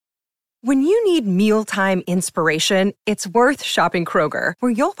When you need mealtime inspiration, it's worth shopping Kroger,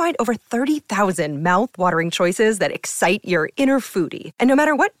 where you'll find over 30,000 mouth-watering choices that excite your inner foodie. And no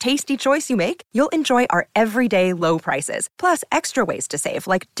matter what tasty choice you make, you'll enjoy our everyday low prices, plus extra ways to save,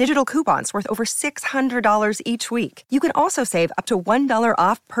 like digital coupons worth over $600 each week. You can also save up to $1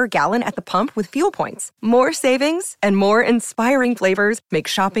 off per gallon at the pump with fuel points. More savings and more inspiring flavors make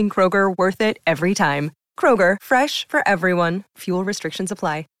shopping Kroger worth it every time. Kroger, fresh for everyone. Fuel restrictions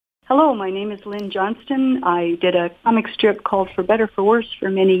apply. Hello, my name is Lynn Johnston. I did a comic strip called For Better For Worse for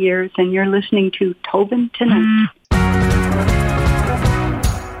many years, and you're listening to Tobin Tonight.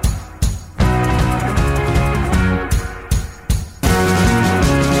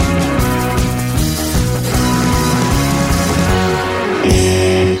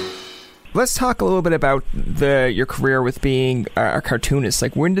 Let's talk a little bit about your career with being a cartoonist.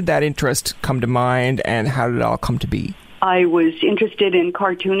 Like, when did that interest come to mind, and how did it all come to be? I was interested in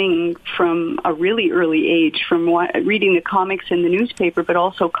cartooning from a really early age, from reading the comics in the newspaper, but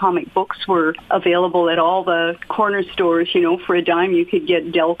also comic books were available at all the corner stores. You know, for a dime you could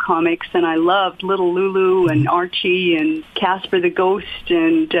get Dell Comics, and I loved Little Lulu and Archie and Casper the Ghost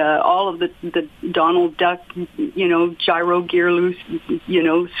and all of the Donald Duck, you know, Gyro Gearloose, you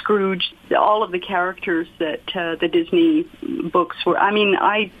know, Scrooge, all of the characters that the Disney books were. I mean,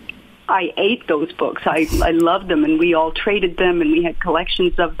 I ate those books. I loved them, and we all traded them, and we had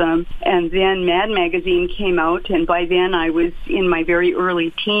collections of them. And then Mad Magazine came out, and by then I was in my very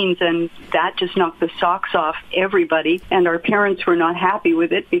early teens, and that just knocked the socks off everybody. And our parents were not happy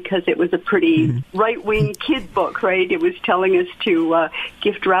with it because it was a pretty right-wing kid book, right? It was telling us to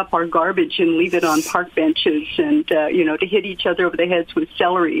gift wrap our garbage and leave it on park benches, and you know, to hit each other over the heads with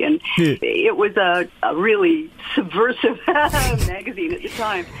celery. And it was a really subversive magazine at the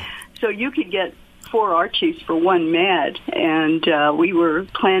time. So you could get 4 Archies for 1 Mad, and we were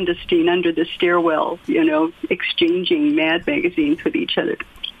clandestine under the stairwell, you know, exchanging Mad magazines with each other.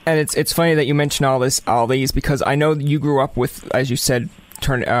 And it's funny that you mention all these, because I know you grew up with, as you said,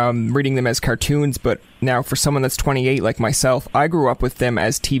 reading them as cartoons, but now for someone that's 28 like myself, I grew up with them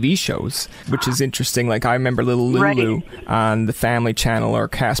as TV shows, which is interesting. Like, I remember Little Lulu on the Family Channel or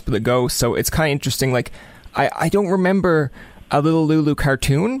Casper the Ghost, so it's kind of interesting. Like, I don't remember a Little Lulu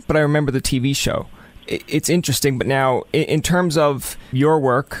cartoon, but I remember the TV show. It's interesting, but now, in terms of your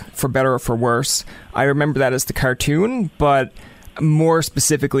work, For Better or For Worse, I remember that as the cartoon, but more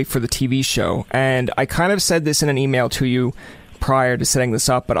specifically for the TV show. And I kind of said this in an email to you prior to setting this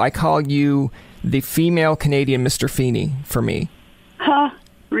up, but I call you the female Canadian Mr. Feeney for me. Huh?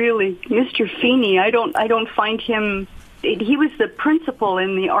 Really? Mr. Feeney? I don't find him... He was the principal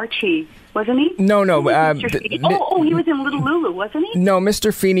in the Archie, wasn't he? No. He was in Little Lulu, wasn't he? No,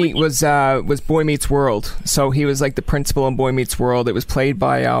 Mr. Feeney was Boy Meets World. So he was like the principal in Boy Meets World. It was played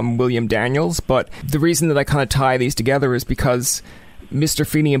by William Daniels. But the reason that I kind of tie these together is because Mr.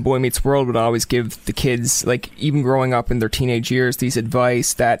 Feeney in Boy Meets World would always give the kids, like, even growing up in their teenage years, these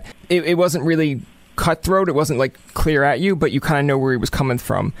advice that it wasn't really cutthroat. It wasn't like clear at you, but you kind of know where he was coming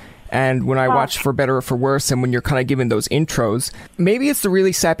from. And when I watch For Better or For Worse, and when you're kind of given those intros, maybe it's the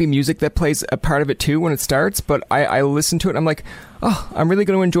really sappy music that plays a part of it too when it starts, but I listen to it and I'm like, oh, I'm really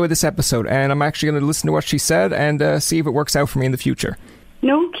going to enjoy this episode, and I'm actually going to listen to what she said and see if it works out for me in the future.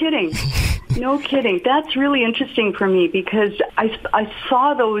 No kidding. No kidding. That's really interesting for me, because I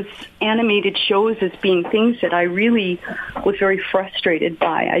saw those animated shows as being things that I really was very frustrated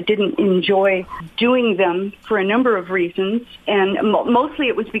by. I didn't enjoy doing them for a number of reasons, and mostly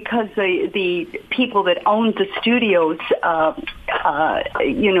it was because the people that owned the studios,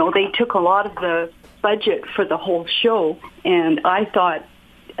 you know, they took a lot of the budget for the whole show, and I thought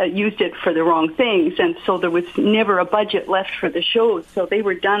used it for the wrong things, and so there was never a budget left for the shows, so they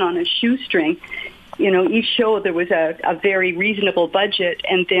were done on a shoestring. You know, each show there was a very reasonable budget,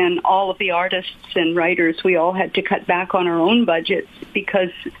 and then all of the artists and writers, we all had to cut back on our own budgets,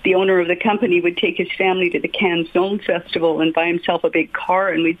 because the owner of the company would take his family to the Cannes Film Festival and buy himself a big car,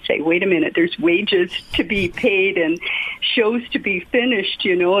 and we'd say, wait a minute, there's wages to be paid and shows to be finished,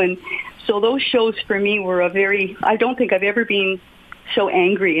 you know. And so those shows for me were I don't think I've ever been so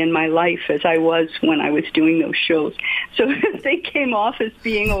angry in my life as I was when I was doing those shows. So if they came off as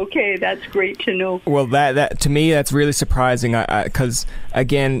being okay, that's great to know. Well, that to me, that's really surprising, because,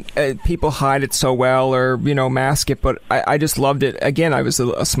 again, people hide it so well, or, you know, mask it, but I just loved it. Again, I was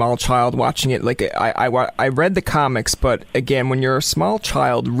a small child watching it. Like, I read the comics, but, again, when you're a small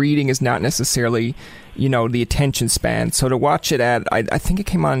child, reading is not necessarily the attention span. So to watch it at, I think it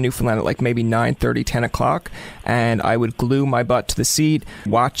came on in Newfoundland at like maybe 9:30, 10 o'clock, and I would glue my butt to the seat,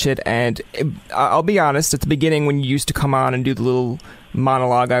 watch it, and I'll be honest, at the beginning when you used to come on and do the little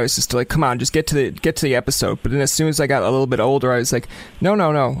monologue, I was just like, come on, just get to the episode. But then as soon as I got a little bit older, I was like, no,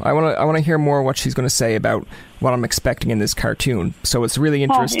 I want to hear more what she's going to say about what I'm expecting in this cartoon. So it's really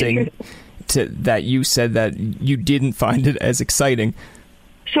interesting that you said that you didn't find it as exciting.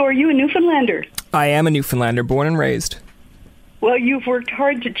 So are you a Newfoundlander? I am a Newfoundlander, born and raised. Well, you've worked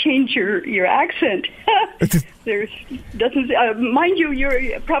hard to change your accent. Mind you,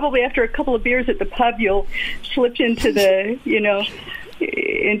 you're probably after a couple of beers at the pub, you'll slip into the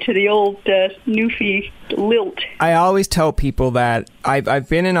old Newfie lilt. I always tell people that I've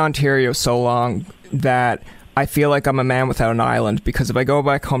been in Ontario so long that I feel like I'm a man without an island, because if I go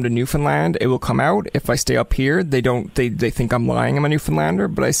back home to Newfoundland, it will come out. If I stay up here, they think I'm lying, I'm a Newfoundlander.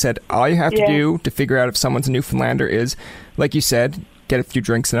 But I said, all you have to do to figure out if someone's a Newfoundlander is, like you said, get a few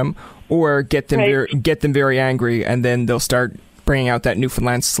drinks in them, or get them very angry, and then they'll start bringing out that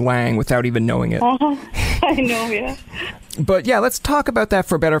Newfoundland slang without even knowing it. I know, yeah. But yeah, let's talk about that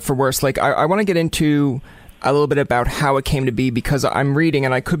for better or for worse. Like, I want to get into a little bit about how it came to be, because I'm reading,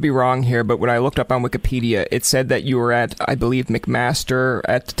 and I could be wrong here, but when I looked up on Wikipedia, it said that you were at, I believe, McMaster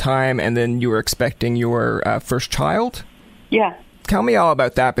at the time, and then you were expecting your first child? Yeah. Tell me all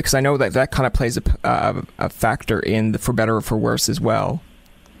about that, because I know that kind of plays a factor in the for better or for worse as well.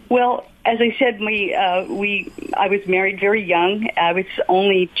 Well, as I said, I was married very young. I was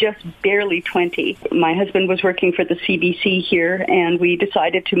only just barely 20. My husband was working for the CBC here, and we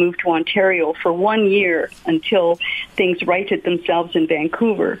decided to move to Ontario for 1 year until things righted themselves in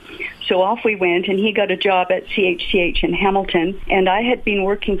Vancouver. So off we went, and he got a job at CHCH in Hamilton, and I had been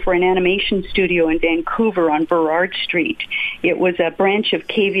working for an animation studio in Vancouver on Burrard Street. It was a branch of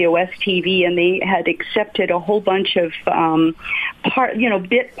KVOS TV, and they had accepted a whole bunch of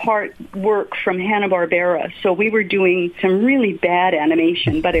bit part work from Hanna-Barbera. So we were doing some really bad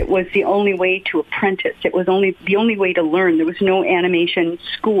animation, but it was the only way to apprentice. It was the only way to learn. There was no animation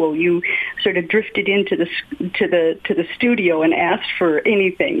school. You sort of drifted into the studio and asked for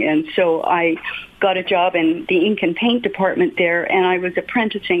anything. And so I got a job in the ink and paint department there, and I was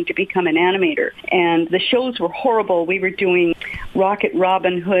apprenticing to become an animator. And the shows were horrible. We were doing Rocket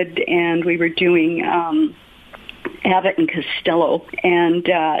Robin Hood, and we were doing Abbott and Costello, and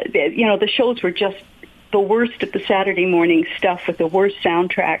the shows were just the worst of the Saturday morning stuff with the worst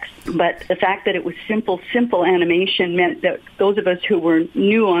soundtracks. But the fact that it was simple animation meant that those of us who were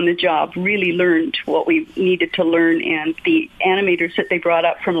new on the job really learned what we needed to learn. And the animators that they brought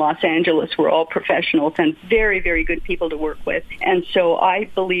up from Los Angeles were all professionals and very, very good people to work with. And so I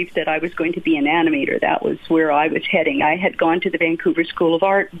believed that I was going to be an animator. That was where I was heading. I had gone to the Vancouver School of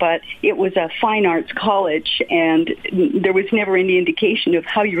Art, but it was a fine arts college, and there was never any indication of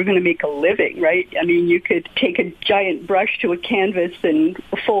how you were going to make a living, right? I mean, you could take a giant brush to a canvas and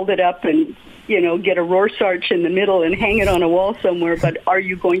fold it up and, get a Rorschach in the middle and hang it on a wall somewhere, but are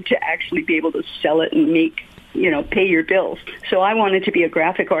you going to actually be able to sell it and make, pay your bills? So I wanted to be a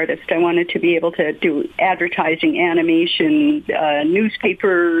graphic artist. I wanted to be able to do advertising, animation,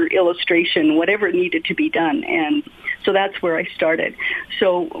 newspaper illustration, whatever needed to be done. And so that's where I started.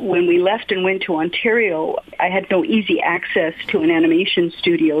 So when we left and went to Ontario, I had no easy access to an animation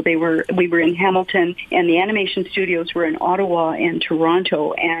studio. We were in Hamilton, and the animation studios were in Ottawa and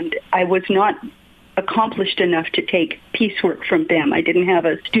Toronto, and I was not accomplished enough to take piecework from them. I didn't have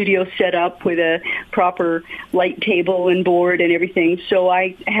a studio set up with a proper light table and board and everything, so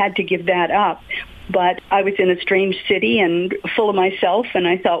I had to give that up. But I was in a strange city and full of myself, and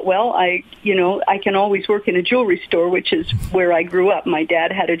I thought, well, I can always work in a jewelry store, which is where I grew up. My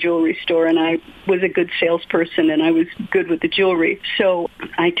dad had a jewelry store, and I was a good salesperson, and I was good with the jewelry. So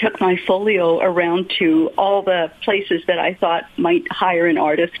I took my folio around to all the places that I thought might hire an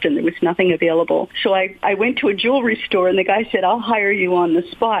artist, and there was nothing available. So I went to a jewelry store, and the guy said, I'll hire you on the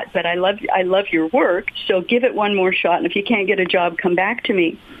spot, but I love your work, so give it one more shot, and if you can't get a job, come back to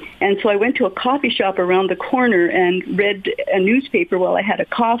me. And so I went to a coffee shop around the corner and read a newspaper while I had a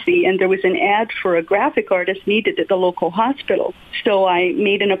coffee, and there was an ad for a graphic artist needed at the local hospital. So I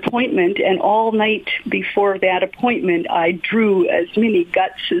made an appointment, and all night before that appointment, I drew as many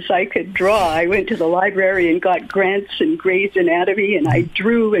guts as I could draw. I went to the library and got Grant's and Gray's Anatomy, and I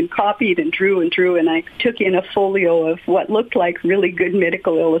drew and copied and drew, and I took in a folio of what looked like really good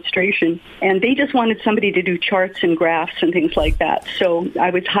medical illustration. And they just wanted somebody to do charts and graphs and things like that. So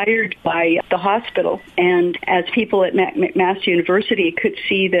I was hired by the hospital hospital. And as people at McMaster University could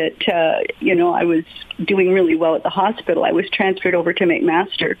see that, I was doing really well at the hospital, I was transferred over to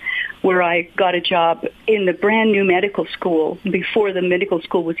McMaster, where I got a job in the brand new medical school. Before the medical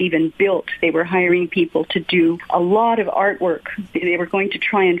school was even built, they were hiring people to do a lot of artwork. They were going to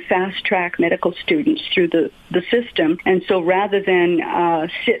try and fast-track medical students through the system. And so rather than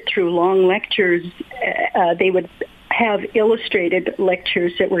sit through long lectures, they would have illustrated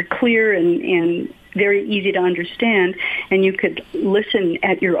lectures that were clear and very easy to understand, and you could listen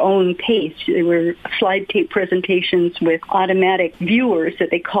at your own pace. They were slide tape presentations with automatic viewers that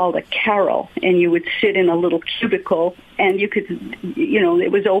they called a carrel, and you would sit in a little cubicle, and you could,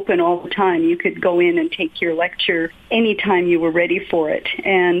 it was open all the time. You could go in and take your lecture anytime you were ready for it.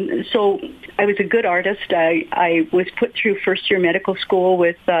 And so I was a good artist. I was put through first-year medical school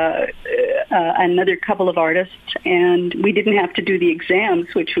with another couple of artists, and we didn't have to do the exams,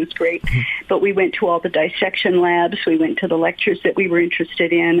 which was great, but we went to all the dissection labs. We went to the lectures that we were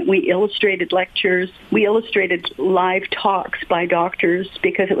interested in. We illustrated lectures. We illustrated live talks by doctors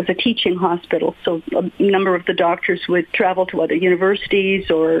because it was a teaching hospital. So a number of the doctors would travel to other universities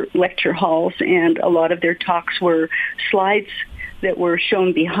or lecture halls, and a lot of their talks were slides that were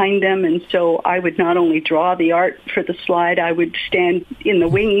shown behind them. And so I would not only draw the art for the slide, I would stand in the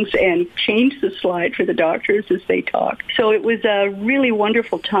wings and change the slide for the doctors as they talked. So it was a really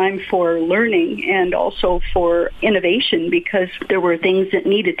wonderful time for learning and also for innovation, because there were things that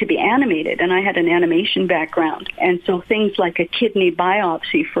needed to be animated, and I had an animation background. And so things like a kidney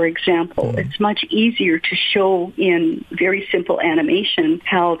biopsy, for example, it's much easier to show in very simple animation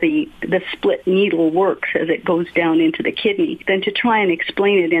how the split needle works as it goes down into the kidney than to try and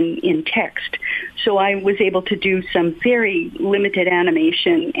explain it in text. So I was able to do some very limited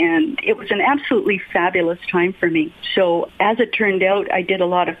animation, and it was an absolutely fabulous time for me. So as it turned out, I did a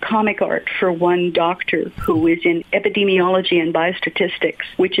lot of comic art for one doctor who is in epidemiology and biostatistics,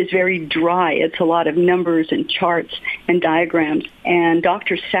 which is very dry. It's a lot of numbers and charts and diagrams. And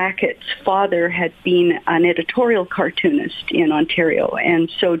Dr. Sackett's father had been an editorial cartoonist in Ontario. And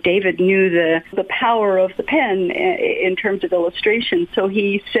so David knew the power of the pen in terms of illustration. So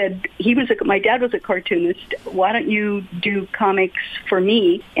he said, my dad was a cartoonist. Why don't you do comics for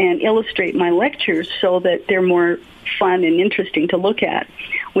me and illustrate my lectures so that they're more fun and interesting to look at,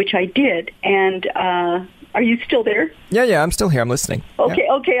 which I did. And are you still there? Yeah, I'm still here. I'm listening. Okay,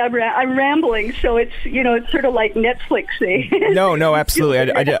 yeah. Okay. I'm rambling, so it's sort of like Netflix. No, absolutely.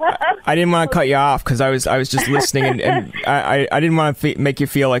 I didn't want to cut you off because I was just listening, and I didn't want to make you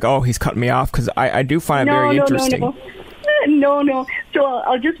feel like, oh, he's cutting me off, because I do find it very interesting. No. So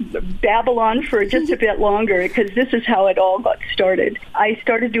I'll just babble on for just a bit longer, because this is how it all got started. I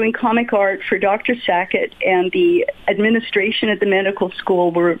started doing comic art for Dr. Sackett, and the administration at the medical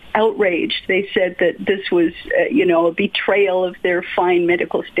school were outraged. They said that this was, a betrayal of their fine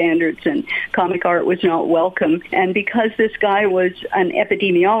medical standards, and comic art was not welcome. And because this guy was an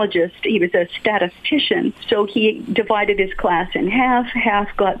epidemiologist, he was a statistician, so he divided his class in half.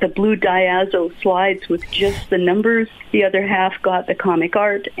 Half got the blue diazo slides with just the numbers. The other half got the comic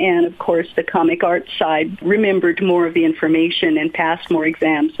art, and of course the comic art side remembered more of the information and passed more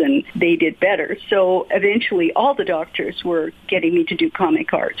exams, and they did better. So eventually all the doctors were getting me to do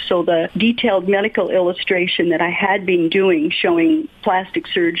comic art. So the detailed medical illustration that I had been doing, showing plastic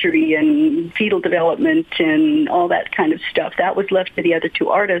surgery and fetal development and all that kind of stuff, that was left to the other two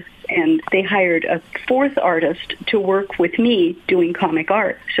artists, and they hired a fourth artist to work with me doing comic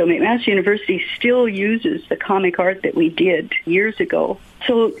art. So McMaster University still uses the comic art that we did years ago.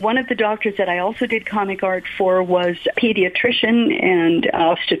 So one of the doctors that I also did comic art for was a pediatrician and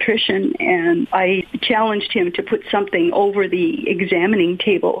obstetrician, and I challenged him to put something over the examining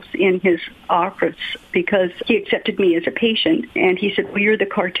tables in his office because he accepted me as a patient. And he said, well, you're the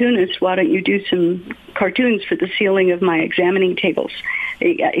cartoonist. Why don't you do some cartoons for the ceiling of my examining tables,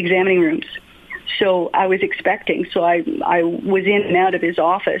 examining rooms? So I was expecting. So I was in and out of his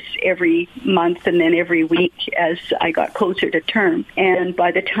office every month and then every week as I got closer to term. And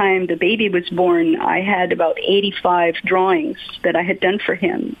by the time the baby was born, I had about 85 drawings that I had done for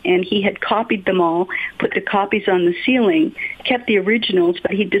him. And he had copied them all, put the copies on the ceiling, kept the originals,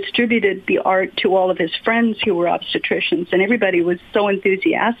 but he distributed the art to all of his friends who were obstetricians. And everybody was so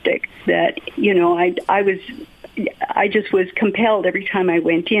enthusiastic that, I just was compelled every time I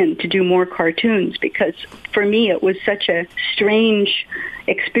went in to do more cartoons, because for me it was such a strange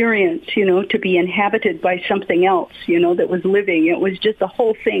experience, to be inhabited by something else, that was living. It was just, the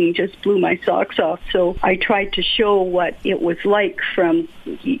whole thing just blew my socks off. So I tried to show what it was like from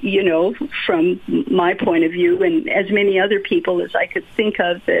my point of view, and as many other people as I could think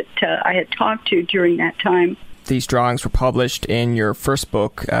of that I had talked to during that time. These drawings were published in your first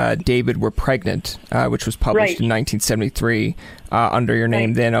book, David, We're Pregnant, which was published in 1973 under your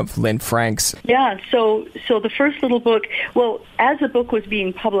name then of Lynn Franks. Yeah, so the first little book, well, as the book was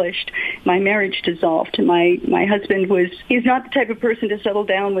being published, my marriage dissolved. My husband he's not the type of person to settle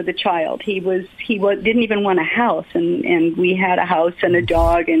down with a child. He didn't even want a house, and we had a house and a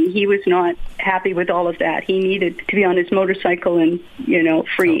dog, and he was not happy with all of that. He needed to be on his motorcycle and,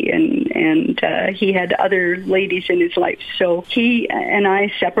 free, and he had other ladies in his life. So he and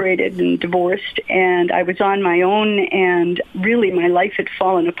I separated and divorced, and I was on my own, and really my life had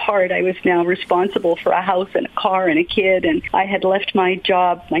fallen apart. I was now responsible for a house and a car and a kid, and I had left my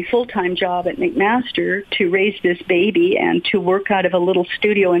job, my full-time job at McMaster, to raise this baby and to work out of a little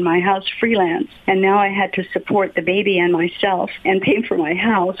studio in my house freelance. And now I had to support the baby and myself and pay for my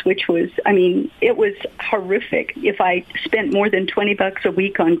house, which was, it was horrific. If I spent more than $20 a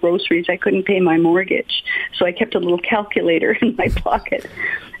week on groceries, I couldn't pay my mortgage. So I kept a little calculator in my pocket.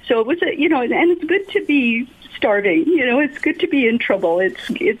 So it was, and it's good to be starving. It's good to be in trouble.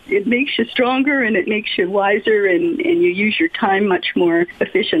 It makes you stronger, and it makes you wiser, and you use your time much more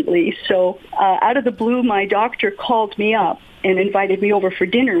efficiently. So out of the blue, my doctor called me up and invited me over for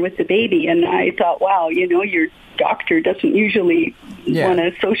dinner with the baby. And I thought, wow, your doctor doesn't usually want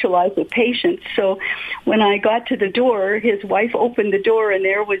to socialize with patients. So when I got to the door, his wife opened the door, and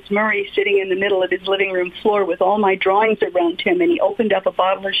there was Murray sitting in the middle of his living room floor with all my drawings around him. And he opened up a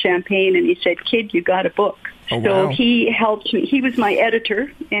bottle of champagne, and he said, "Kid, you got a book." Oh, so wow. He helped me. He was my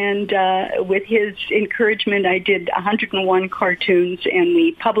editor, and with his encouragement, I did 101 cartoons, and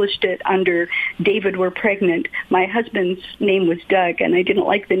we published it under David, We're Pregnant. My husband's name was Doug, and I didn't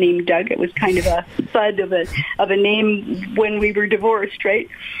like the name Doug. It was kind of a thud of a name when we were divorced, right?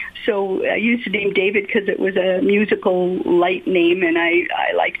 So I used the name David because it was a musical light name, and I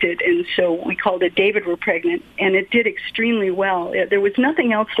liked it. And so we called it David, We're Pregnant, and it did extremely well. There was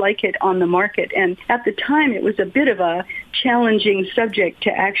nothing else like it on the market. And at the time, it was a bit of a challenging subject to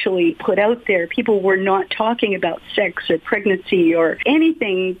actually put out there. People were not talking about sex or pregnancy or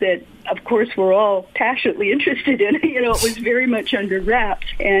anything that, of course, we're all passionately interested in. It was very much under wraps.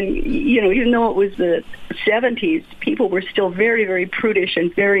 And, even though it was the 70s, people were still very, very prudish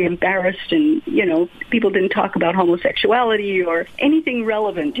and very embarrassed. And, people didn't talk about homosexuality or anything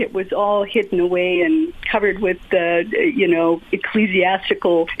relevant. It was all hidden away and covered with,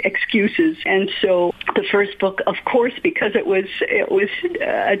 ecclesiastical excuses. And so the first book, of course, because it was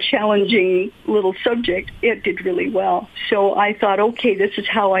a challenging little subject, it did really well. So I thought, okay, this is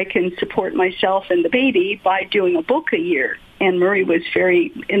how I can support myself and the baby by doing a book a year. And Murray was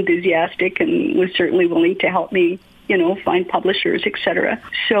very enthusiastic and was certainly willing to help me, find publishers, etc.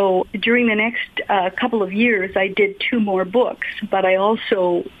 So during the next couple of years, I did 2 more books, but I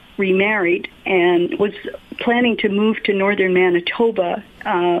also remarried and was planning to move to northern Manitoba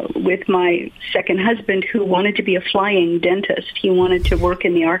with my second husband, who wanted to be a flying dentist. He wanted to work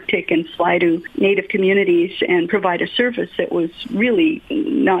in the Arctic and fly to native communities and provide a service that was really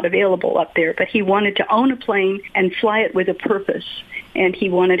not available up there. But he wanted to own a plane and fly it with a purpose. And he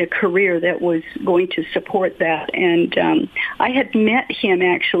wanted a career that was going to support that. And I had met him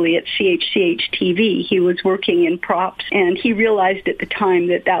actually at CHCH-TV. He was working in props, and he realized at the time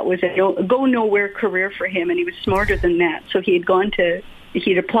that was a go-nowhere career for him, and he was smarter than that. So he'd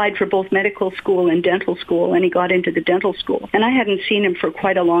applied for both medical school and dental school, and he got into the dental school. And I hadn't seen him for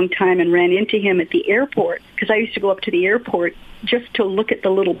quite a long time and ran into him at the airport, because I used to go up to the airport just to look at the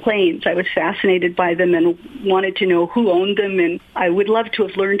little planes. I was fascinated by them and wanted to know who owned them, and I would love to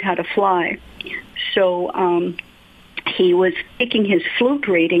have learned how to fly. So he was taking his float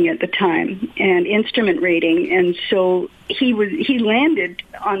rating at the time and instrument rating, and so he landed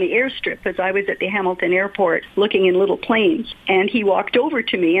on the airstrip as I was at the Hamilton airport looking in little planes, and he walked over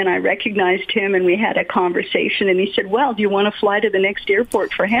to me, and I recognized him, and we had a conversation, and he said, "Well, do you want to fly to the next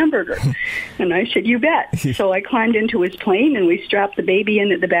airport for hamburger?" And I said, "You bet." So I climbed into his plane, and we strapped the baby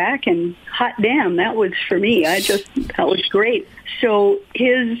in at the back, and hot damn, that was for me. That was great. So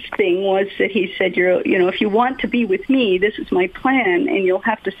his thing was that he said, if you want to be with me, this is my plan, and you'll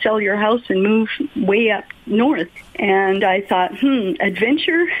have to sell your house and move way up north. And I thought,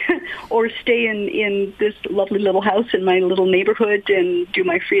 adventure or stay in this lovely little house in my little neighborhood and do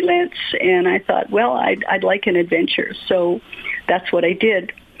my freelance. And I thought, well, I'd like an adventure. So that's what I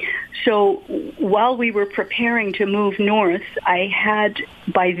did. So while we were preparing to move north, I had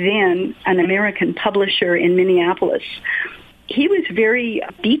by then an American publisher in Minneapolis. He was very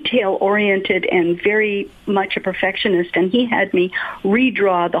detail-oriented and very much a perfectionist, and he had me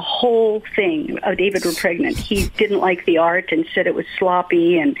redraw the whole thing of David We're Pregnant. He didn't like the art and said it was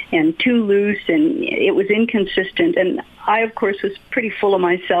sloppy and too loose, and it was inconsistent. And I, of course, was pretty full of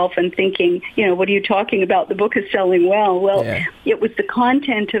myself and thinking, what are you talking about? The book is selling well. Well, yeah. It was the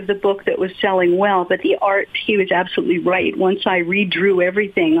content of the book that was selling well, but the art, he was absolutely right. Once I redrew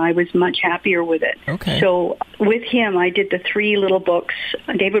everything, I was much happier with it. Okay. So with him, I did the 3 little books.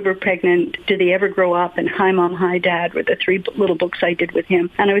 David We're Pregnant, Did They Ever Grow Up, and Hi Mom, Hi Dad were the 3 little books I did with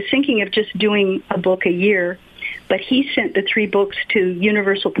him. And I was thinking of just doing a book a year. But he sent the 3 books to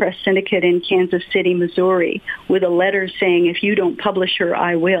Universal Press Syndicate in Kansas City, Missouri, with a letter saying, if you don't publish her,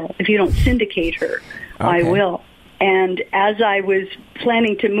 I will. If you don't syndicate her, I will. And as I was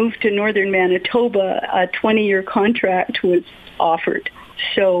planning to move to northern Manitoba, a 20-year contract was offered.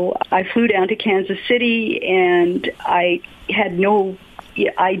 So I flew down to Kansas City, and I had no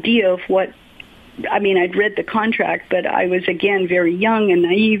idea of what, I'd read the contract, but I was, again, very young and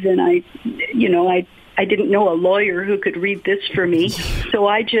naive, and I didn't know a lawyer who could read this for me. So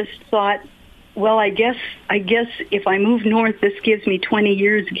I just thought, well, I guess if I move north, this gives me 20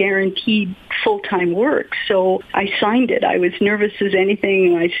 years guaranteed full-time work. So I signed it. I was nervous as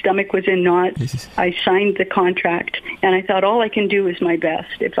anything. My stomach was in knots. I signed the contract, and I thought all I can do is my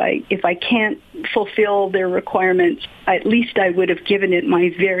best. If I can't fulfill their requirements, at least I would have given it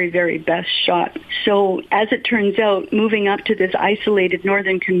my very, very best shot. So as it turns out, moving up to this isolated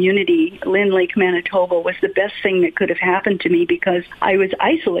northern community, Lynn Lake, Manitoba, was the best thing that could have happened to me because I was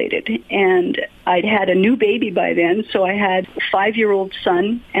isolated, and I'd had a new baby by then. So I had a 5-year-old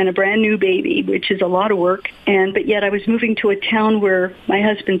son and a brand new baby, which is a lot of work. But yet I was moving to a town where my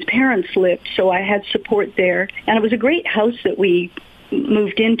husband's parents lived, so I had support there. And it was a great house that we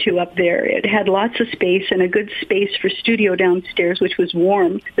moved into up there. It had lots of space and a good space for studio downstairs, which was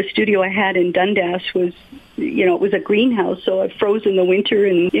warm. The studio I had in Dundas was, it was a greenhouse, so it froze in the winter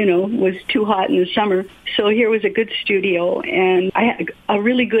and, was too hot in the summer. So here was a good studio, and I had a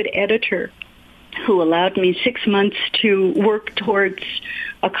really good editor who allowed me 6 months to work towards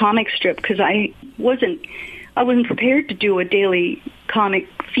a comic strip because I wasn't prepared to do a daily comic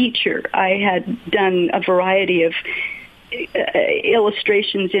feature. I had done a variety of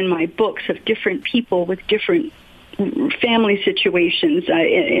illustrations in my books of different people with different family situations.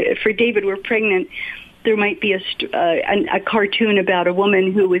 For David We're Pregnant, there might be a cartoon about a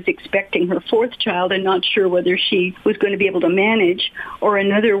woman who was expecting her 4th child and not sure whether she was going to be able to manage, or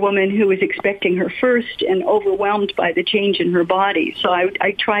another woman who was expecting her 1st and overwhelmed by the change in her body. So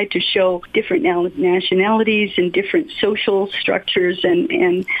I tried to show different nationalities and different social structures,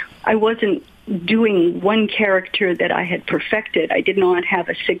 and I wasn't doing one character that I had perfected. I did not have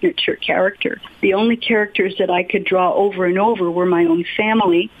a signature character. The only characters that I could draw over and over were my own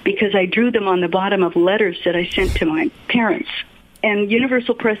family because I drew them on the bottom of letters that I sent to my parents. And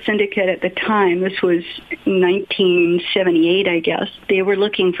Universal Press Syndicate at the time, this was 1978, I guess, they were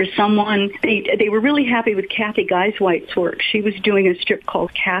looking for someone. They were really happy with Kathy Geiswhite's work. She was doing a strip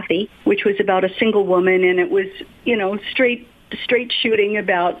called Kathy, which was about a single woman, and it was, straight shooting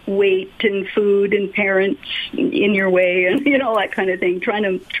about weight and food and parents in your way and all that kind of thing, trying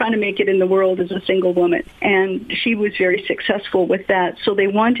to make it in the world as a single woman. And she was very successful with that. So they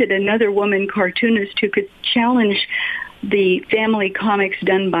wanted another woman cartoonist who could challenge the family comics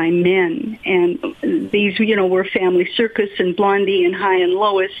done by men. And these, were Family Circus and Blondie and Hi and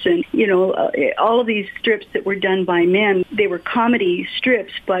Lois and, all of these strips that were done by men. They were comedy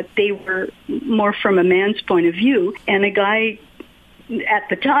strips, but they were more from a man's point of view. And a guy at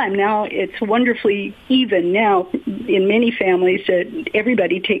the time, now it's wonderfully even now in many families that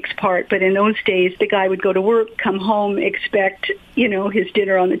everybody takes part, but in those days the guy would go to work, come home, expect his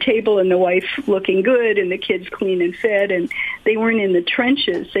dinner on the table and the wife looking good and the kids clean and fed, and they weren't in the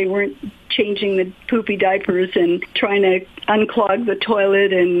trenches. They weren't changing the poopy diapers and trying to unclog the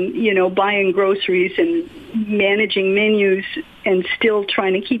toilet and, buying groceries and managing menus and still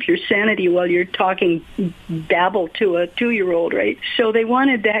trying to keep your sanity while you're talking babble to a 2-year-old, right? So they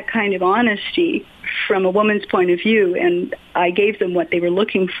wanted that kind of honesty from a woman's point of view, and I gave them what they were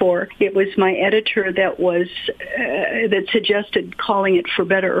looking for. It was my editor that suggested calling it For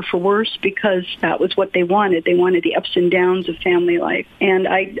Better or For Worse, because that was what they wanted. They wanted the ups and downs of family life. And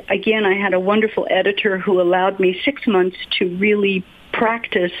I had a wonderful editor who allowed me 6 months to really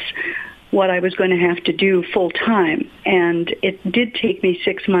practice what I was going to have to do full time. And it did take me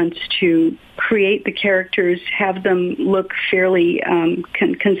 6 months to create the characters, have them look fairly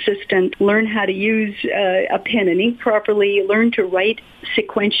consistent, learn how to use a pen and ink properly, learn to write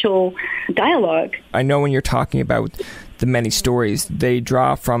sequential dialogue. I know when you're talking about the many stories, they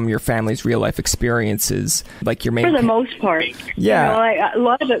draw from your family's real-life experiences, like your main... For the most part. Yeah. A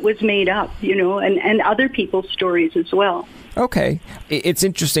lot of it was made up, and other people's stories as well. Okay. It's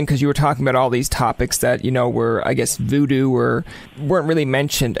interesting because you were talking about all these topics that, were, I guess, voodoo or weren't really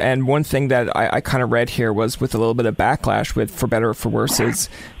mentioned. And one thing that I kind of read here was with a little bit of backlash with For Better or For Worse is,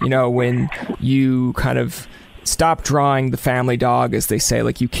 when you kind of stop drawing the family dog, as they say,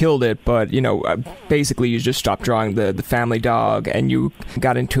 like you killed it, but, basically you just stopped drawing the family dog and you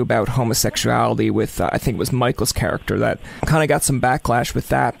got into about homosexuality with, I think it was Michael's character that kind of got some backlash with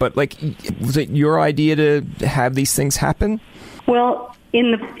that. But, was it your idea to have these things happen? Well,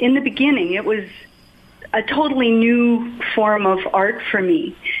 in the beginning, it was a totally new form of art for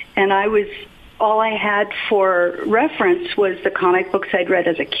me. And all I had for reference was the comic books I'd read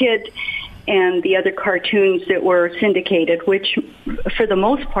as a kid and the other cartoons that were syndicated, which for the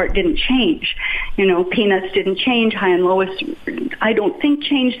most part didn't change. Peanuts didn't change. High and Lois, I don't think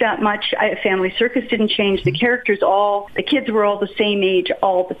changed that much. Family Circus didn't change. The kids were all the same age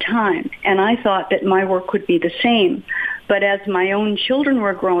all the time. And I thought that my work would be the same. But as my own children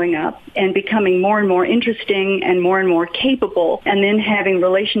were growing up and becoming more and more interesting and more capable, and then having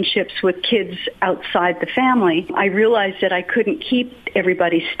relationships with kids outside the family, I realized that I couldn't keep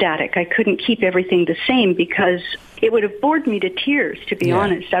everybody static. I couldn't keep everything the same because it would have bored me to tears, to be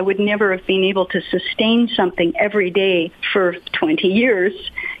honest. I would never have been able to sustain something every day for 20 years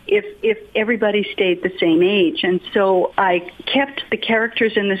if everybody stayed the same age. And so I kept the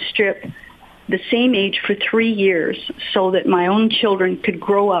characters in the strip the same age for 3 years so that my own children could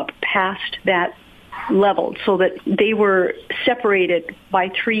grow up past that level, so that they were separated by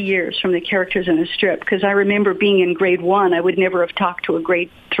 3 years from the characters in the strip. Because I remember being in grade 1, I would never have talked to a grade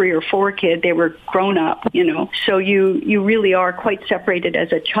 3 or 4 kid. They were grown up, So you really are quite separated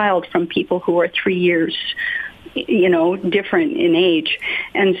as a child from people who are 3 years different in age.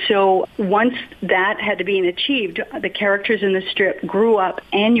 And so once that had been achieved, the characters in the strip grew up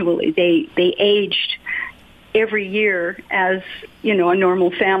annually. They aged every year as, a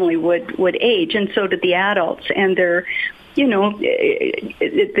normal family would age, and so did the adults. And their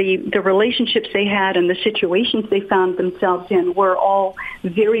the relationships they had and the situations they found themselves in were all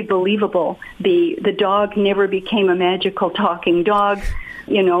very believable. The dog never became a magical talking dog.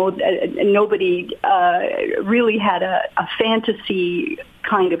 Nobody really had a fantasy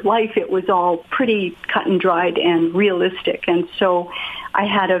kind of life. It was all pretty cut and dried and realistic. And so I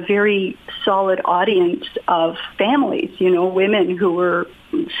had a very solid audience of families, women who were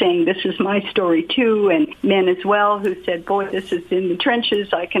saying, this is my story too, and men as well who said, boy, this is in the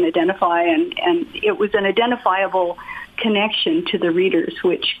trenches, I can identify. And it was an identifiable connection to the readers,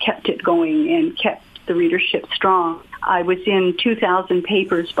 which kept it going and kept the readership strong. I was in 2,000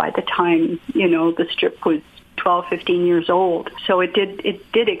 papers by the time, the strip was 12, 15 years old. So it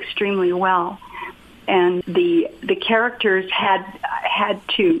did extremely well. And the characters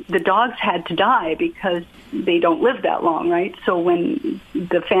the dogs had to die because they don't live that long, right? So when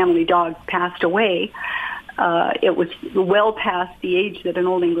the family dog passed away, it was well past the age that an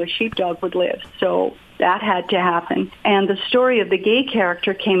Old English sheepdog would live. So that had to happen. And the story of the gay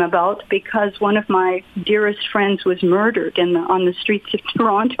character came about because one of my dearest friends was murdered on the streets of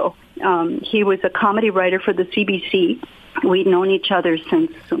Toronto. He was a comedy writer for the CBC. We'd known each other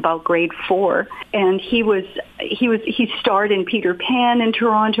since about grade 4, and he starred in Peter Pan in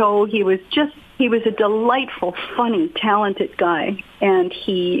Toronto. He was a delightful, funny, talented guy, and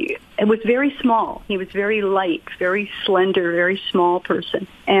he was very small. He was very light, very slender, very small person.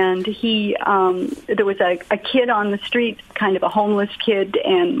 And there was a kid on the street, kind of a homeless kid,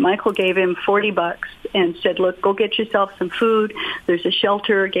 and Michael gave him $40 and said, look, go get yourself some food. There's a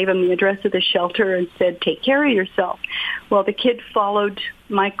shelter, gave him the address of the shelter and said, take care of yourself. Well, the kid followed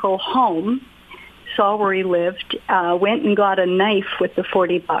Michael home, saw where he lived, went and got a knife with the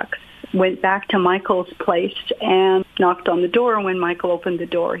 $40, went back to Michael's place and knocked on the door. And when Michael opened the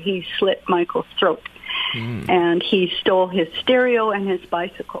door, he slit Michael's throat. And he stole his stereo and his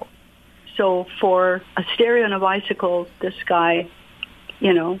bicycle. So for a stereo and a bicycle, this guy,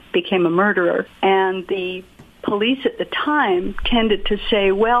 became a murderer. And the police at the time tended to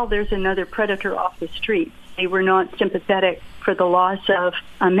say, well, there's another predator off the street. They were not sympathetic for the loss of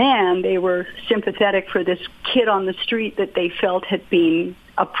a man. They were sympathetic for this kid on the street that they felt had been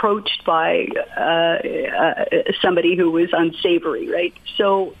approached by somebody who was unsavory, right?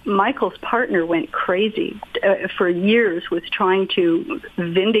 So Michael's partner went crazy for years, was trying to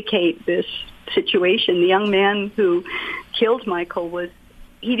vindicate this situation. The young man who killed Michael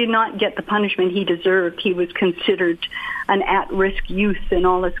he did not get the punishment he deserved. He was considered an at-risk youth and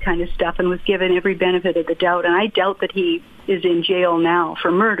all this kind of stuff, and was given every benefit of the doubt. And I doubt that he is in jail now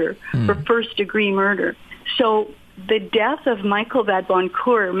for murder, for first-degree murder. So the death of Michael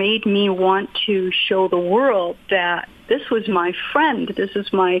Vadeboncourt made me want to show the world that this was my friend. This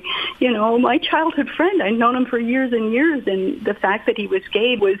is my, my childhood friend. I'd known him for years and years, and the fact that he was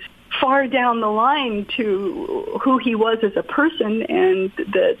gay was far down the line to who he was as a person and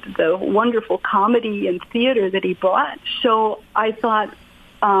the wonderful comedy and theater that he brought. So I thought,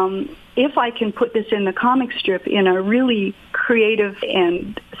 if I can put this in the comic strip in a really creative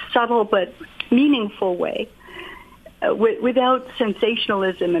and subtle but meaningful way, without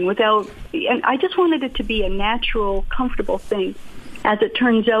sensationalism and I just wanted it to be a natural, comfortable thing. As it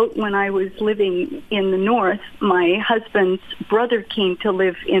turns out, when I was living in the north, my husband's brother came to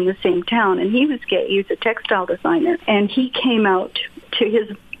live in the same town, and he was gay. He was a textile designer, and he came out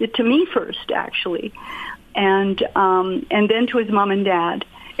to me first, actually, and then to his mom and dad.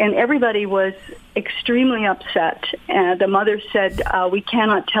 And everybody was extremely upset. The mother said, "We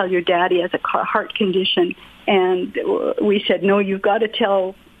cannot tell your dad he has a heart condition." And we said, "No, you've got to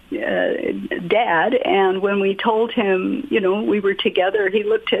tell Dad." And when we told him, we were together, he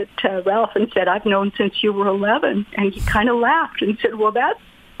looked at Ralph and said, "I've known since you were 11." And he kind of laughed and said, "Well, that's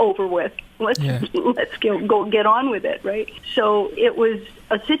over with. Let's go get on with it," right? So it was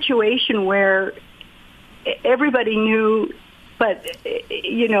a situation where everybody knew, but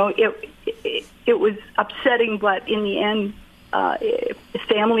it was upsetting. But in the end,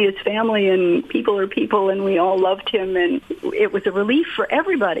 family is family, and people are people, and we all loved him, and it was a relief for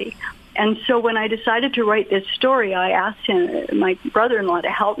everybody. And so when I decided to write this story, I asked my brother-in-law to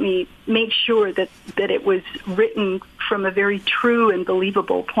help me make sure that it was written from a very true and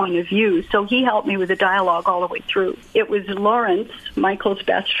believable point of view. So he helped me with the dialogue all the way through. It was Lawrence, Michael's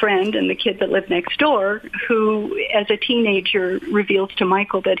best friend and the kid that lived next door, who as a teenager reveals to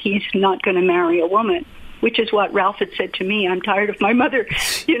Michael that he's not going to marry a woman, which is what Ralph had said to me. I'm tired of my mother,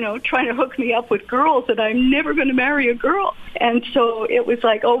 trying to hook me up with girls, and I'm never going to marry a girl. And so it was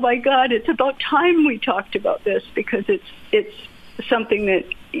like, oh my God, it's about time we talked about this, because it's something that,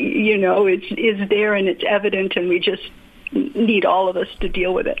 is there and it's evident, and we just need all of us to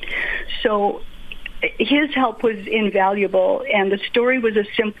deal with it. So his help was invaluable, and the story was a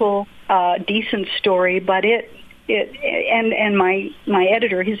simple, decent story, but and my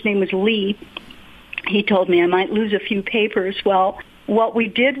editor, his name was Lee, he told me I might lose a few papers. Well, what we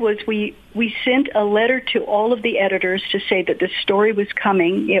did was we sent a letter to all of the editors to say that the story was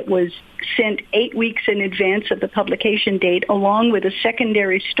coming. It was sent 8 weeks in advance of the publication date, along with a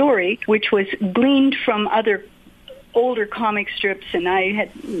secondary story, which was gleaned from other older comic strips, and I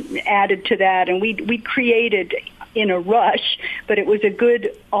had added to that, and we created in a rush, but it was a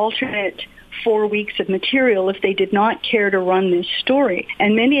good alternate 4 weeks of material if they did not care to run this story.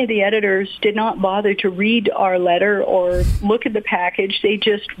 And many of the editors did not bother to read our letter or look at the package. They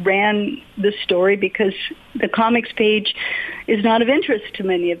just ran the story because the comics page is not of interest to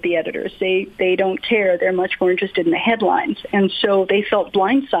many of the editors. They don't care. They're much more interested in the headlines. And so they felt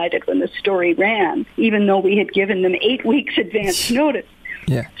blindsided when the story ran, even though we had given them 8 weeks advance notice.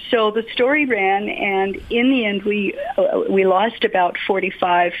 Yeah. So the story ran, and in the end, we lost about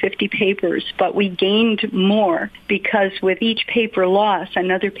 45, 50 papers, but we gained more because with each paper loss,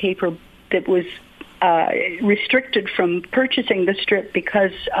 another paper that was restricted from purchasing the strip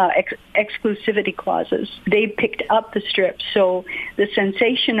because exclusivity clauses, they picked up the strip. So the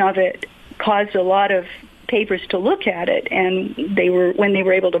sensation of it caused a lot of papers to look at it, and when they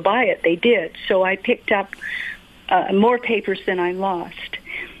were able to buy it, they did. So I picked up more papers than I lost.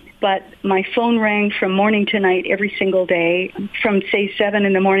 But my phone rang from morning to night every single day, from, say, 7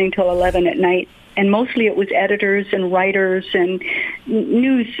 in the morning till 11 at night. And mostly it was editors and writers and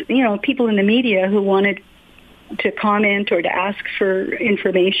news, people in the media who wanted to comment or to ask for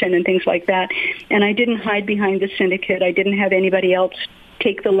information and things like that. And I didn't hide behind the syndicate. I didn't have anybody else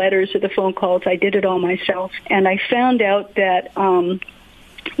take the letters or the phone calls. I did it all myself. And I found out that,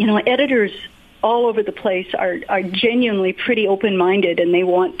 editors all over the place are genuinely pretty open-minded, and they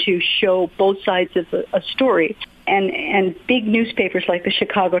want to show both sides of a story. And big newspapers like the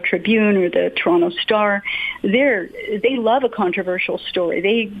Chicago Tribune or the Toronto Star, they love a controversial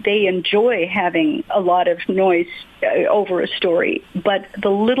story. They enjoy having a lot of noise over a story. But the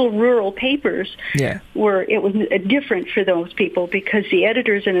little rural papers it was different for those people, because the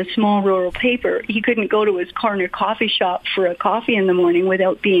editors in a small rural paper, he couldn't go to his corner coffee shop for a coffee in the morning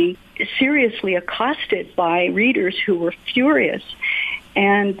without being seriously accosted by readers who were furious.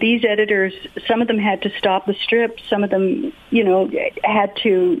 And these editors, some of them had to stop the strip. Some of them, had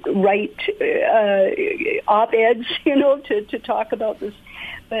to write op-eds, to talk about this.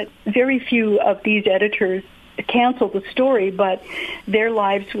 But very few of these editors canceled the story, but their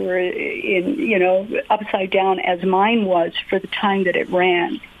lives were upside down as mine was for the time that it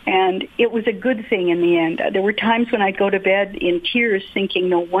ran. And it was a good thing in the end. There were times when I'd go to bed in tears thinking,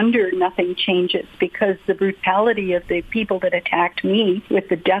 no wonder nothing changes, because the brutality of the people that attacked me with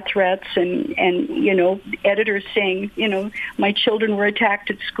the death threats and editors saying, my children were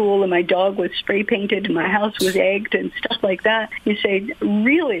attacked at school and my dog was spray painted and my house was egged and stuff like that. You say,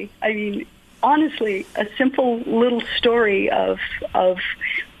 really? I mean, honestly, a simple little story of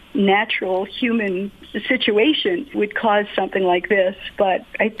natural human situation would cause something like this, but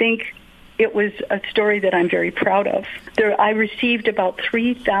I think it was a story that I'm very proud of. I received about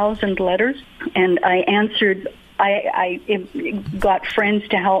 3,000 letters, and I answered. I got friends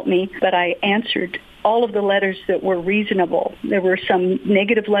to help me, but I answered all of the letters that were reasonable. There were some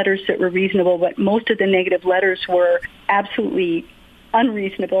negative letters that were reasonable, but most of the negative letters were absolutely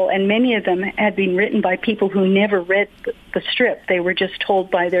unreasonable, and many of them had been written by people who never read the strip. They were just told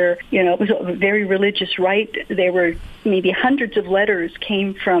by their, it was a very religious right. There were maybe hundreds of letters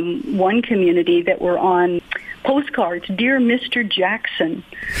came from one community that were on postcards. Dear Mr. Jackson,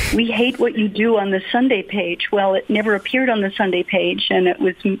 we hate what you do on the Sunday page. Well, it never appeared on the Sunday page, and it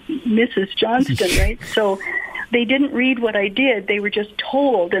was Mrs. Johnston, right? So they didn't read what I did. They were just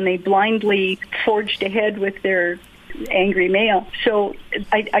told, and they blindly forged ahead with their angry mail. So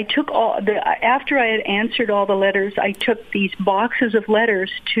I took after I had answered all the letters, I took these boxes of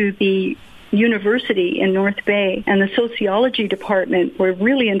letters to the university in North Bay, and the sociology department were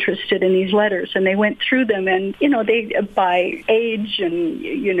really interested in these letters, and they went through them, and they by age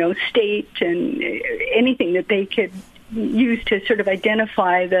and state and anything that they could used to sort of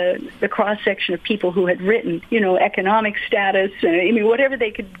identify the cross-section of people who had written, economic status, whatever they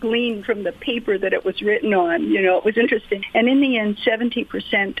could glean from the paper that it was written on, it was interesting. And in the end,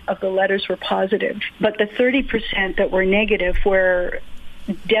 70% of the letters were positive, but the 30% that were negative were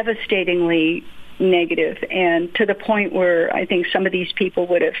devastatingly negative, and to the point where I think some of these people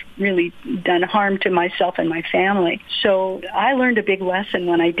would have really done harm to myself and my family. So I learned a big lesson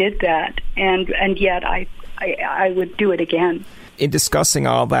when I did that, and yet I would do it again. In discussing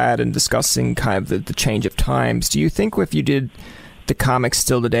all that and discussing kind of the change of times, do you think if you did the comics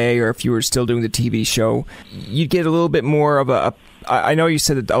still today, or if you were still doing the TV show, you'd get a little bit more of I know you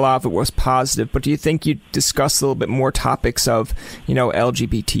said that a lot of it was positive, but do you think you'd discuss a little bit more topics of,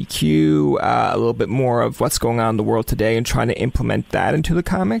 LGBTQ, a little bit more of what's going on in the world today and trying to implement that into the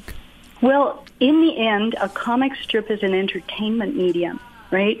comic? Well, in the end, a comic strip is an entertainment medium.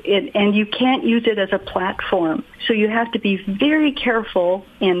 Right? And you can't use it as a platform. So you have to be very careful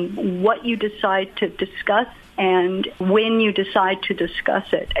in what you decide to discuss and when you decide to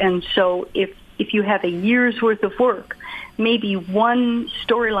discuss it. And so if you have a year's worth of work, maybe one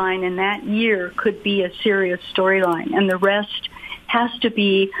storyline in that year could be a serious storyline, and the rest has to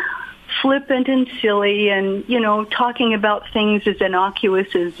be flippant and silly and, talking about things as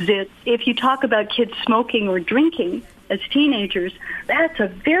innocuous as this. If you talk about kids smoking or drinking as teenagers, that's a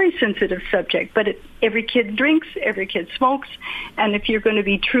very sensitive subject. But every kid drinks, every kid smokes, and if you're going to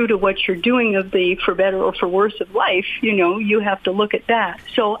be true to what you're doing of the for better or for worse of life, you have to look at that.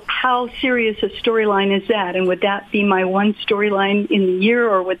 So how serious a storyline is that? And would that be my one storyline in the year,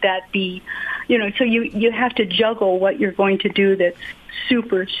 or would that be, so you have to juggle what you're going to do that's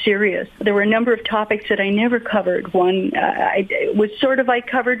super serious. There were a number of topics that I never covered. One I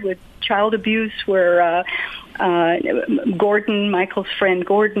covered with child abuse, where Gordon, Michael's friend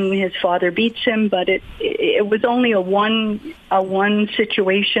Gordon, his father beats him, but it was only a one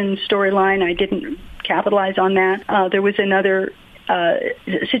situation storyline. I didn't capitalize on that. There was another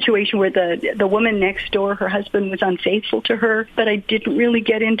situation where the woman next door, her husband was unfaithful to her, but I didn't really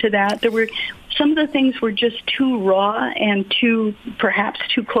get into that. Some of the things were just too raw and perhaps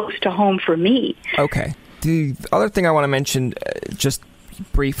too close to home for me. Okay. The other thing I want to mention, just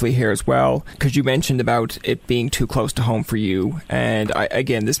briefly here as well, because you mentioned about it being too close to home for you. And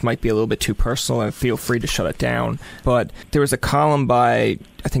again, this might be a little bit too personal, and feel free to shut it down. But there was a column by,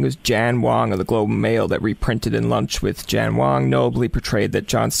 I think it was Jan Wong of the Globe and Mail, that reprinted in Lunch with Jan Wong, nobly portrayed that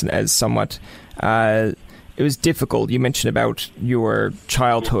Johnston as somewhat... it was difficult. You mentioned about your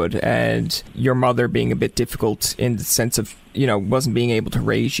childhood and your mother being a bit difficult in the sense of, wasn't being able to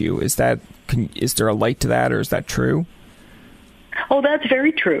raise you. Is there a light to that, or is that true? Oh, that's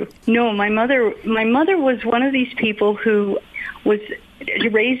very true. No, my mother was one of these people who was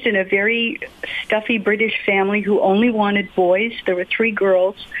raised in a very stuffy British family who only wanted boys. There were 3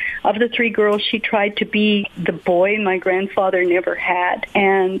 girls. Of the 3 girls, she tried to be the boy my grandfather never had,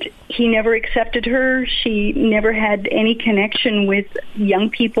 and he never accepted her. She never had any connection with young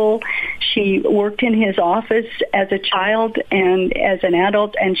people. She worked in his office as a child and as an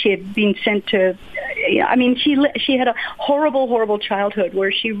adult, and she had been sent to, she had a horrible, horrible childhood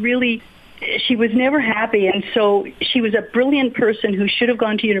where she was never happy, and so she was a brilliant person who should have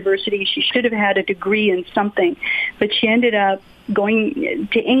gone to university. She should have had a degree in something, but she ended up going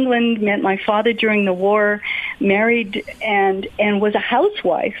to England, met my father during the war, married, and was a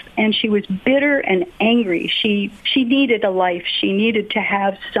housewife, and she was bitter and angry. She needed a life. She needed to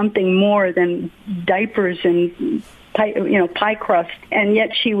have something more than diapers and pie crust, and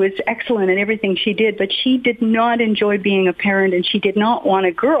yet she was excellent in everything she did, but she did not enjoy being a parent, and she did not want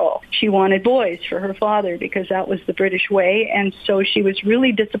a girl. She wanted boys for her father because that was the British way, and so she was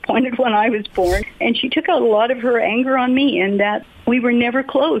really disappointed when I was born, and she took out a lot of her anger on me, and that we were never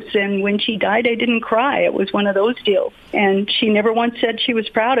close, and when she died, I didn't cry. It was one of those deals, and she never once said she was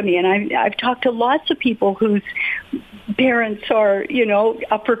proud of me, and I've talked to lots of people whose parents are,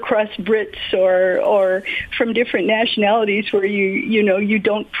 upper crust Brits or from different nationalities where you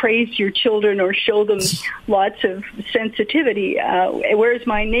don't praise your children or show them lots of sensitivity. Whereas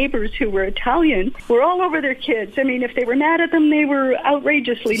my neighbors who were Italian were all over their kids. I mean, if they were mad at them, they were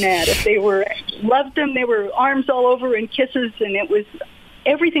outrageously mad. If they loved them, they were arms all over and kisses, and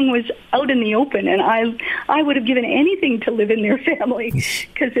everything was out in the open, and I would have given anything to live in their family,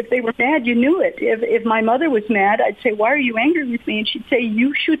 because if they were mad, you knew it. If my mother was mad, I'd say, "Why are you angry with me?" And she'd say,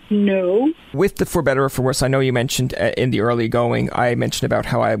 "You should know." With the For Better or For Worse, I know you mentioned in the early going, I mentioned about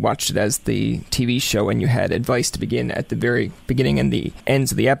how I watched it as the TV show, and you had advice to begin at the very beginning and the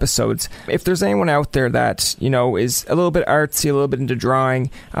ends of the episodes. If there's anyone out there that, is a little bit artsy, a little bit into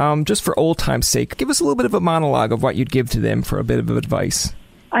drawing, just for old time's sake, give us a little bit of a monologue of what you'd give to them for a bit of advice.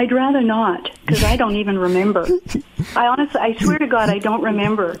 I'd rather not, because I don't even remember. I swear to God, I don't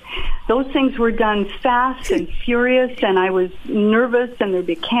remember. Those things were done fast and furious, and I was nervous, and there'd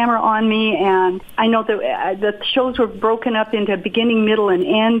be a camera on me, and I know that the shows were broken up into beginning, middle, and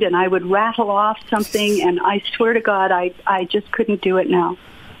end, and I would rattle off something, and I swear to God, I just couldn't do it now.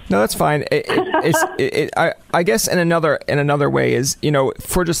 No, that's fine. I guess in another way is,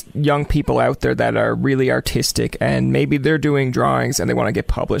 for just young people out there that are really artistic and maybe they're doing drawings and they want to get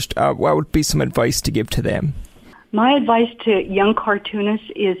published, what would be some advice to give to them? My advice to young cartoonists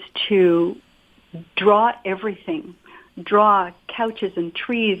is to draw everything. Draw couches and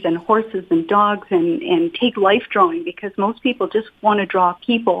trees and horses and dogs and take life drawing, because most people just want to draw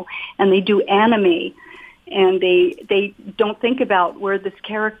people, and they do anime. And they don't think about where this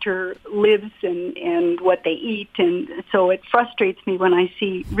character lives and what they eat. And so it frustrates me when I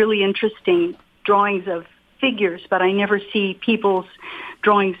see really interesting drawings of figures, but I never see people's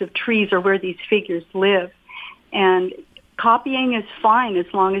drawings of trees or where these figures live. And copying is fine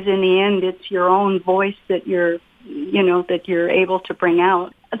as long as in the end it's your own voice that you're able to bring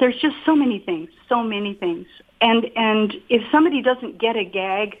out. There's just so many things. And if somebody doesn't get a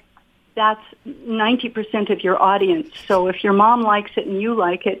gag, that's 90% of your audience. So if your mom likes it and you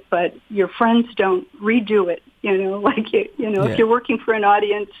like it, but your friends don't, redo it. If you're working for an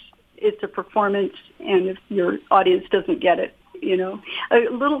audience, it's a performance, and if your audience doesn't get it,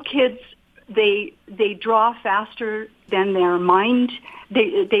 little kids, they draw faster than their mind.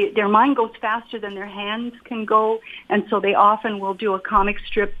 Their mind goes faster than their hands can go, and so they often will do a comic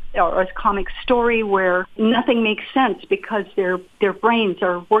strip or a comic story where nothing makes sense because their brains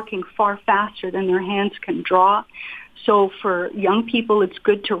are working far faster than their hands can draw. So for young people, it's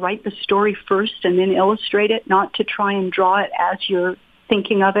good to write the story first and then illustrate it, not to try and draw it as you're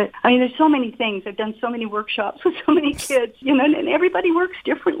thinking of it. I mean, there's so many things. I've done so many workshops with so many kids, and everybody works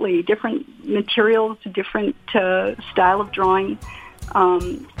differently, different materials, different style of drawing.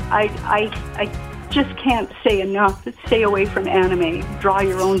 I just can't say enough. Stay away from anime. Draw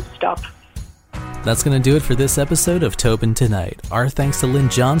your own stuff. That's going to do it for this episode of Tobin Tonight. Our thanks to Lynn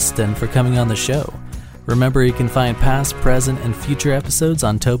Johnston for coming on the show. Remember, you can find past, present, and future episodes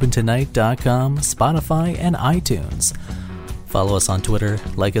on TobinTonight.com, Spotify, and iTunes. Follow us on Twitter,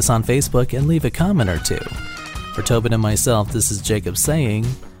 like us on Facebook, and leave a comment or two. For Tobin and myself, this is Jacob saying,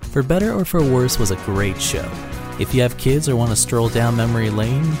 for better or for worse was a great show. If you have kids or want to stroll down memory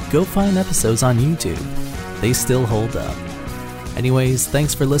lane, go find episodes on YouTube. They still hold up. Anyways,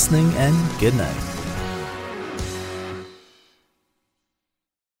 thanks for listening, and good night.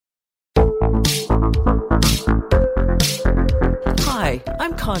 Hi,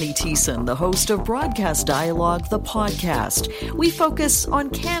 I'm Connie Thiessen, the host of Broadcast Dialogue, the podcast. We focus on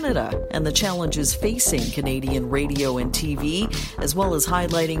Canada and the challenges facing Canadian radio and TV, as well as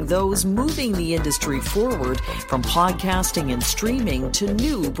highlighting those moving the industry forward from podcasting and streaming to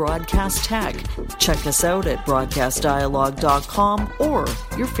new broadcast tech. Check us out at broadcastdialogue.com or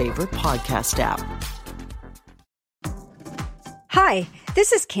your favorite podcast app. Hi,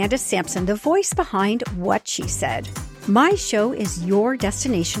 this is Candace Sampson, the voice behind What She Said. My show is your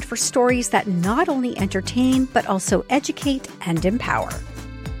destination for stories that not only entertain, but also educate and empower.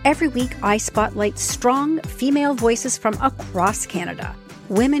 Every week, I spotlight strong female voices from across Canada,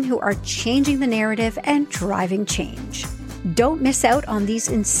 women who are changing the narrative and driving change. Don't miss out on these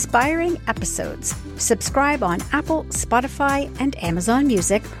inspiring episodes. Subscribe on Apple, Spotify, and Amazon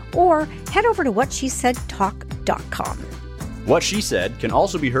Music, or head over to whatshesaidtalk.com. What She Said can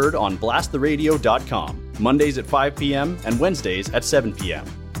also be heard on blasttheradio.com, Mondays at 5 p.m. and Wednesdays at 7 p.m.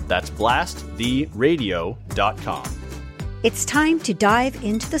 That's blasttheradio.com. It's time to dive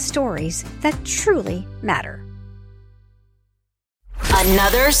into the stories that truly matter.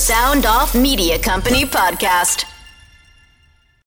 Another Sound Off Media Company podcast.